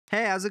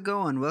Hey, how's it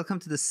going? Welcome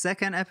to the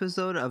second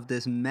episode of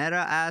this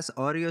meta-ass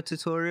audio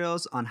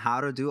tutorials on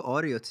how to do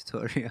audio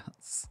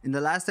tutorials. In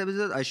the last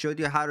episode, I showed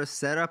you how to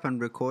set up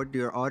and record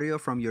your audio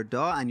from your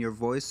DAW and your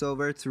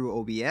voiceover through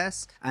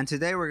OBS. And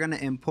today we're going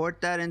to import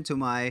that into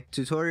my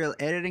tutorial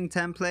editing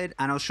template,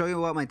 and I'll show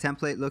you what my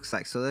template looks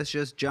like. So let's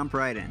just jump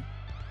right in.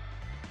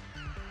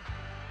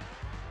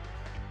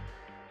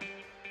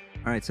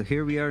 Alright, so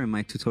here we are in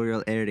my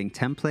tutorial editing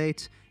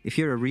template. If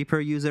you're a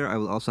Reaper user, I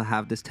will also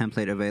have this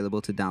template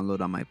available to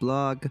download on my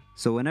blog.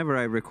 So whenever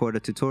I record a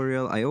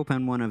tutorial, I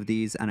open one of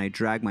these and I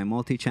drag my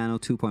multi-channel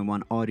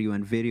 2.1 audio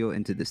and video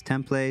into this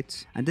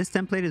template. And this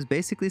template is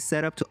basically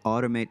set up to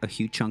automate a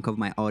huge chunk of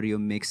my audio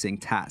mixing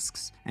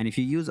tasks. And if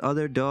you use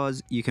other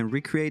DAWs, you can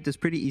recreate this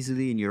pretty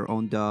easily in your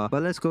own DAW.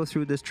 But let's go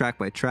through this track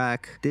by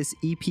track. This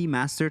EP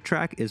master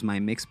track is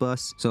my mix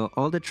bus. So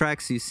all the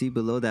tracks you see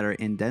below that are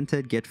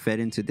indented get fed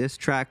into this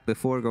track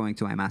before going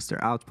to my master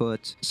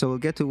output. So we'll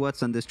get to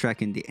what's on this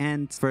track in the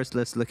end. First,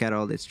 let's look at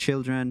all its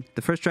children.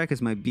 The first track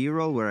is my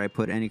B-roll, where I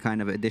put any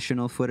kind of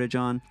additional footage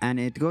on, and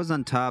it goes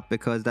on top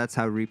because that's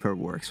how Reaper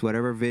works.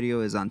 Whatever video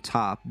is on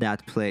top,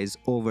 that plays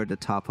over the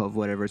top of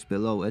whatever's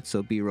below it,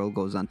 so B-roll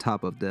goes on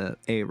top of the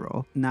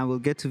A-roll. Now we'll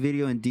get to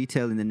video in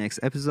detail in the next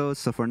episode,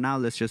 so for now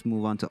let's just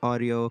move on to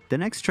audio. The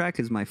next track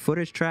is my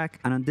footage track,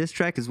 and on this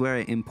track is where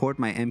I import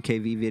my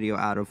MKV video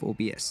out of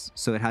OBS.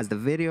 So it has the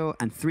video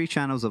and 3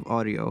 channels of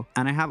audio,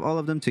 and I have all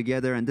of them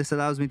together, and this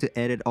allows me to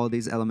edit all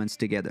these elements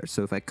together.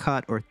 So if I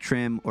cut or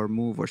trim or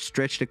move or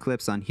stretch the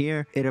clips on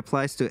here, it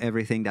applies to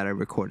everything that I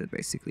recorded,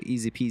 basically.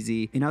 Easy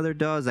peasy. In other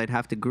DAWs, I'd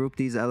have to group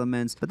these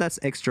elements, but that's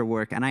extra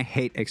work, and I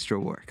hate extra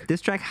work. This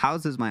track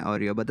houses my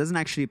audio, but doesn't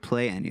actually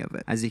play any of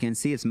it. As you can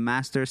see, its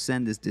master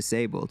send is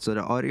disabled, so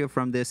the audio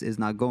from this is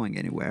not going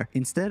anywhere.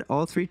 Instead,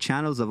 all 3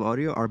 channels of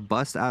audio are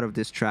bussed out of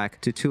this track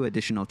to 2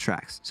 additional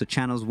tracks. So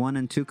channels 1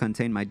 and 2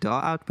 contain my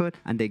DAW output,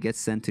 and they get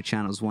sent to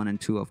channels 1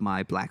 and 2 of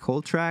my black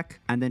hole track,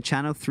 and then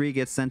channel 3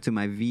 gets sent to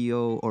my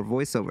VO or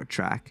voiceover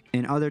track.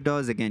 In other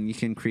DAWs, again, you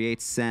can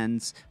create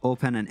sends,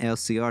 open an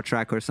LCR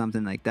track or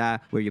something like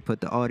that, where you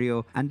put the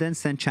audio, and then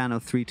send channel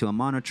 3 to a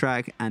mono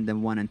track, and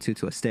then 1 and 2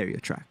 to a stereo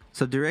track.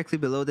 So directly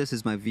below this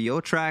is my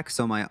VO track,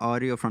 so my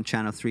audio from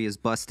channel 3 is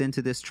bussed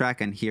into this track,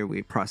 and here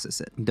we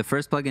process it. The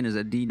first plugin is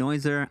a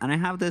denoiser, and I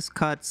have this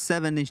cut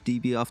 7-inch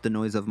dB off the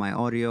noise of my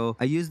audio.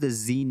 I use the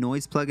Z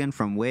noise plugin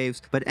from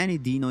Waves, but any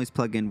denoise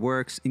plugin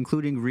works,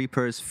 including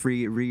Reaper's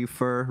free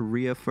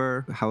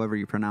refer, however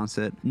you pronounce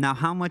it. Now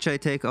how much I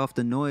take off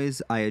the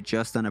noise, I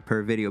adjust on a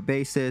per video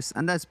basis,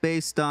 and that's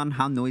based on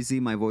how noisy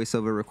my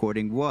voiceover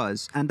recording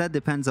was, and that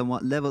depends on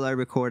what level I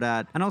record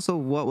at, and also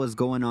what was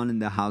going on in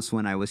the house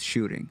when I was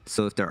shooting.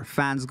 So if there are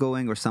fans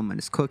going or someone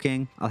is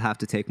cooking, I'll have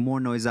to take more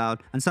noise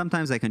out, and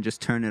sometimes I can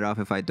just turn it off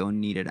if I don't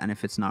need it and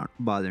if it's not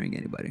bothering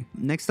anybody.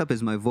 Next up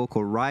is my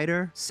vocal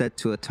rider, set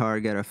to a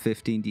target of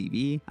 15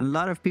 dB. And a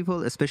lot of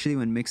people, especially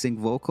when mixing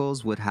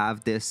vocals, would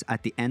have this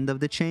at the end of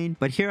the chain,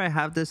 but here I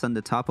have this on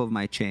the top of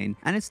my chain,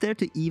 and it's there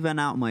to even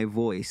out my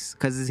voice,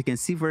 because as you can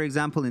see, for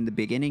example, in the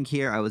beginning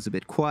here I was a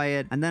bit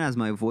quiet, and then as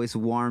my voice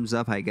warms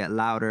up I get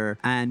louder,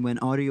 and when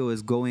audio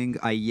is going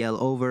I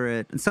yell over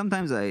it, and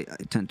sometimes I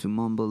tend to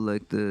mumble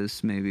like this,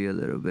 maybe a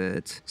little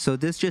bit. So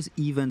this just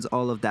evens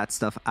all of that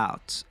stuff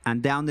out,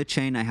 and down the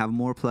chain I have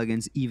more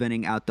plugins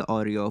evening out the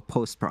audio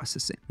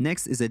post-processing.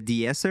 Next is a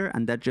de-esser,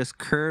 and that just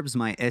curbs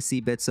my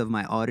SE bits of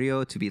my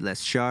audio to be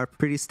less sharp.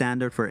 Pretty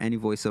standard for any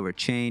voiceover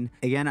chain.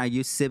 Again, I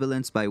use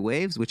sibilance by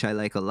Waves, which I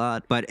like a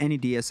lot, but any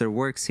de-esser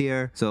works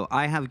here. So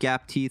I have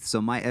gap teeth,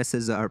 so my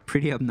S's are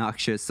pretty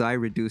obnoxious, so I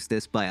reduce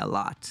this by a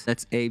lot.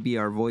 Let's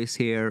ADR voice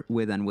here,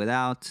 with and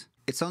without.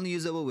 It's only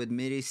usable with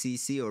MIDI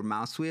CC or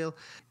mouse wheel.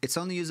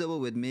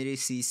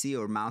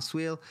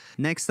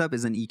 Next up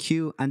is an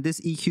EQ, and this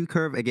EQ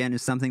curve again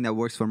is something that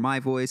works for my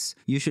voice.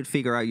 You should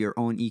figure out your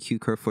own EQ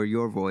curve for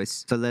your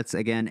voice. So let's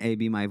again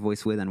AB my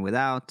voice with and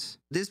without.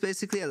 This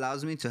basically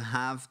allows me to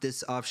have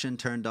this option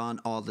turned on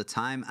all the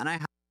time, and I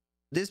have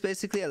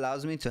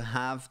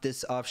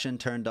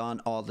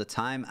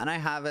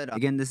it.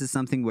 Again, this is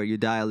something where you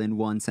dial in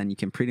once and you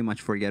can pretty much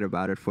forget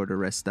about it for the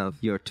rest of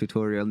your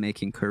tutorial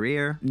making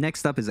career.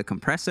 Next up is a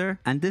compressor,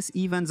 and this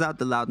evens out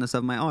the loudness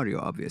of my audio,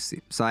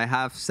 obviously. So I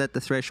have set the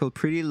threshold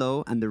pretty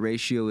low, and the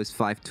ratio is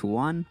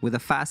 5:1, with a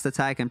fast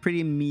attack and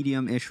pretty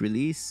medium-ish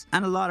release,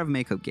 and a lot of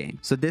makeup gain.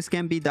 So this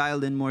can be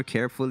dialed in more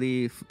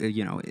carefully.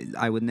 You know,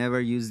 I would never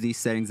use these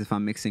settings if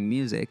I'm mixing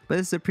music, but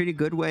it's a pretty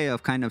good way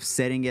of kind of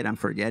setting it and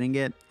forgetting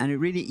it, and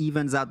it really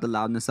evens out the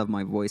loudness of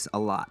my voice a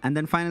lot. And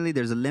then finally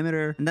there's a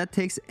limiter, and that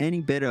takes any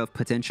bit of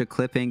potential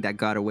clipping that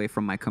got away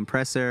from my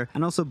compressor,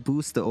 and also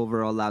boosts the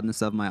overall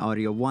loudness of my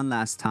audio one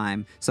last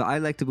time. So I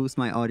like to boost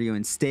my audio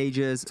in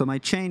stages, so my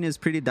chain is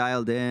pretty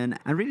dialed in,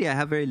 and really I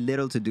have very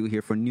little to do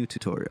here for new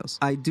tutorials.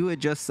 I do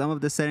adjust some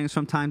of the settings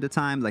from time to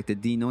time, like the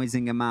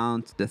denoising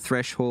amount, the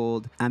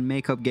threshold, and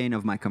makeup gain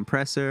of my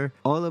compressor,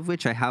 all of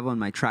which I have on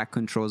my track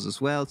controls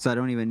as well, so I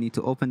don't even need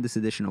to open this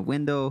additional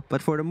window.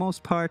 But for the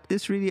most part,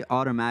 this really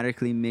automatically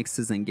automatically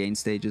mixes and gain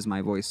stages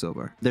my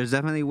voiceover. There's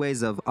definitely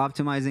ways of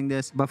optimizing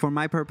this, but for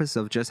my purpose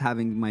of just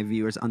having my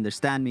viewers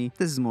understand me,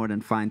 this is more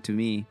than fine to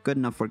me. Good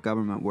enough for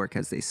government work,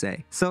 as they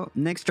say. So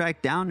next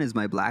track down is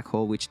my black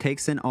hole, which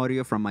takes in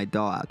audio from my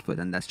DAW output,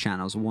 and that's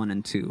channels 1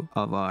 and 2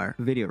 of our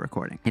video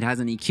recording. It has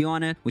an EQ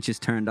on it, which is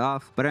turned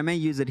off, but I may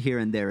use it here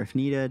and there if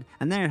needed.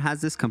 And then it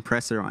has this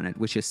compressor on it,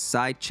 which is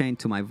sidechained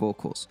to my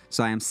vocals.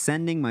 So I am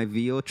sending my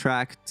VO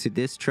track to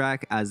this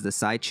track as the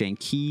sidechain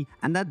key,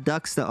 and that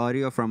ducks the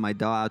audio from my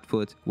DAW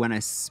output when I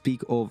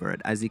speak over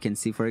it, as you can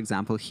see, for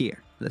example, here.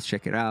 Let's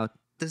check it out.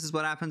 This is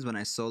what happens when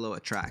I solo a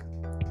track.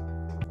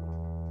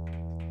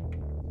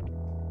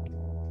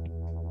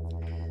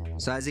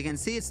 So as you can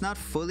see, it's not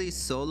fully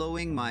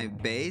soloing my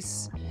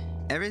bass.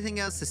 Everything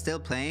else is still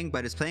playing,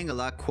 but it's playing a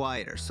lot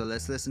quieter. So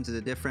let's listen to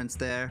the difference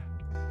there.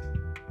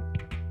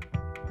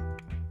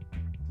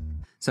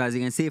 So as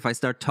you can see, if I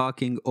start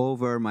talking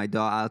over my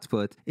DAW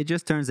output, it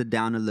just turns it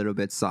down a little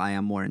bit so I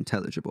am more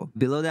intelligible.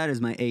 Below that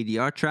is my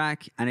ADR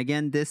track. And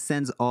again, this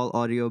sends all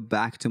audio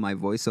back to my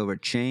voiceover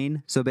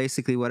chain. So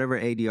basically whatever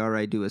ADR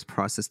I do is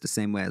processed the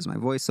same way as my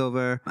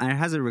voiceover. And it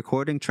has a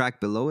recording track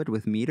below it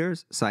with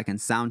meters so I can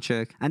sound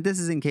check. And this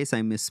is in case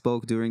I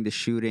misspoke during the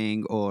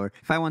shooting, or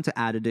if I want to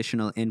add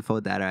additional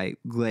info that I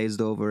glazed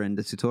over in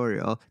the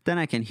tutorial, then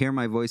I can hear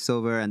my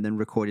voiceover and then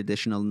record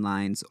additional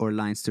lines or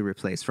lines to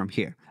replace from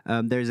here.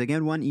 There's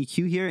again one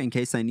EQ here in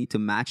case I need to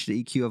match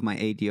the EQ of my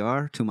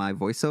ADR to my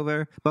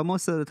voiceover, but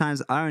most of the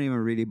times I don't even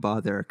really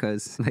bother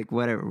because, like,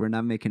 whatever, we're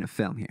not making a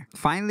film here.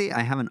 Finally,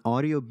 I have an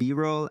audio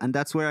B-roll, and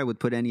that's where I would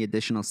put any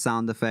additional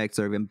sound effects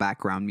or even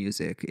background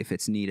music if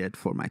it's needed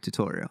for my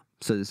tutorial.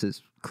 So this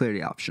is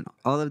clearly optional.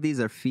 All of these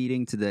are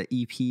feeding to the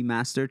EP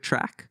master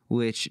track,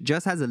 which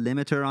just has a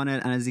limiter on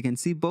it. And as you can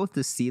see, both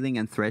the ceiling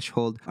and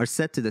threshold are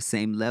set to the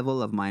same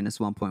level of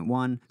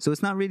 -1.1. So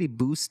it's not really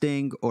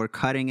boosting or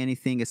cutting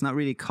anything. It's not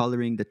really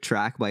coloring the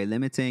track by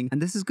limiting.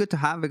 And this is good to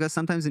have because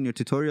sometimes in your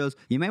tutorials,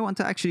 you may want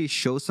to actually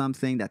show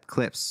something that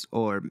clips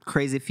or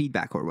crazy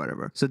feedback or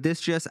whatever. So this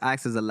just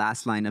acts as a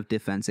last line of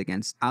defense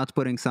against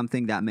outputting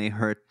something that may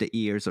hurt the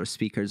ears or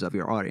speakers of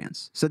your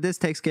audience. So this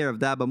takes care of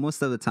that, but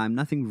most of the time,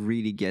 nothing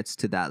really gets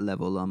to that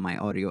level on my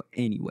audio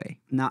anyway.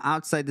 Now,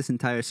 outside this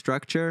entire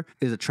structure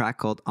is a track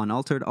called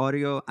Unaltered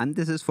Audio, and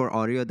this is for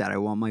audio that I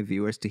want my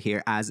viewers to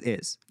hear as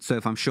is. So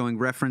if I'm showing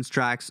reference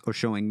tracks or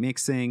showing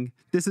mixing,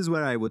 this is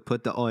where I would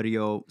put the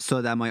audio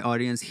so that my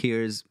audience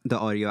hears the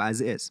audio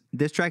as is.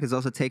 This track is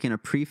also taking a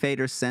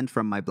pre-fader sent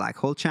from my black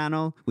hole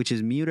channel, which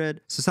is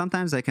muted. So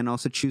sometimes I can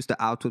also choose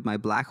to output my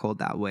black hole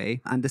that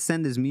way. And the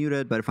send is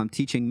muted, but if I'm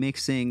teaching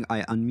mixing,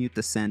 I unmute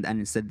the send and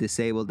instead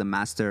disable the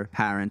master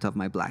parent of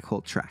my black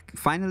hole track.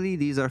 Finally,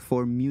 these are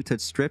for muted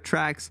strip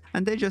tracks,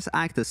 and they just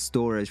act as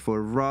storage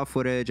for raw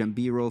footage and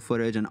B-roll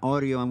footage and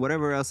audio and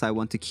whatever else I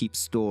want to keep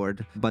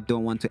stored, but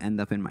don't want to end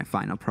up in my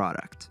final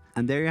product.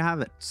 And there you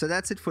have it. So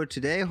that's it for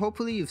today.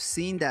 Hopefully you've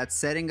seen that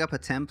setting up a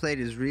template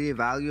is really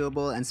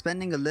valuable, and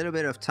spending a little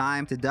bit of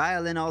time to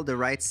dial in all the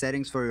right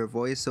settings for your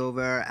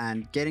voiceover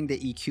and getting the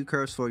EQ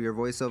curves for your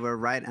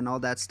voiceover right and all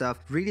that stuff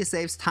really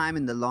saves time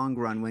in the long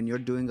run when you're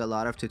doing a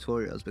lot of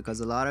tutorials, because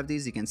a lot of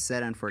these you can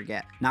set and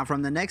forget. Now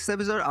from the next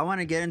episode, I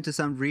want to get into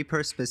some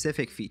Reaper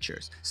specific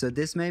features. So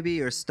this may be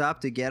your stop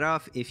to get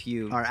off if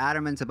you are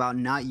adamant about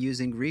not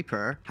using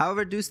Reaper.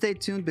 However, do stay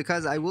tuned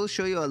because I will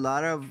show you a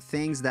lot of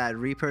things that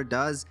Reaper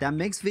does that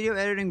makes video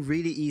editing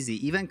really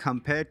easy, even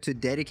compared to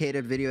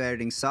dedicated video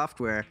editing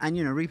software. And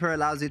you know, Reaper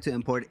allows you to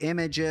import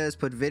images,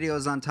 put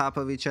videos on top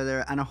of each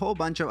other, and a whole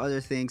bunch of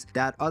other things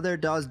that other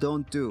DAWs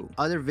don't do.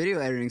 Other video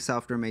editing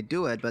software may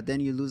do it, but then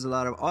you lose a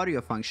lot of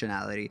audio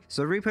functionality.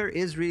 So Reaper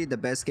is really the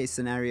best case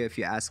scenario if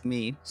you ask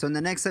me. So in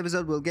the next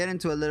episode, we'll get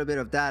into a little bit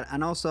of that,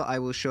 and also I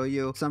will show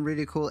you some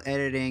really cool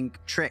editing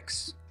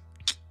tricks.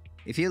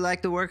 If you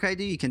like the work I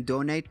do, you can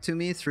donate to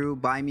me through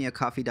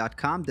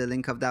buymeacoffee.com. The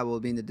link of that will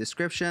be in the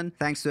description.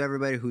 Thanks to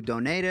everybody who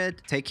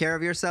donated. Take care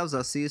of yourselves.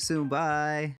 I'll see you soon. Bye.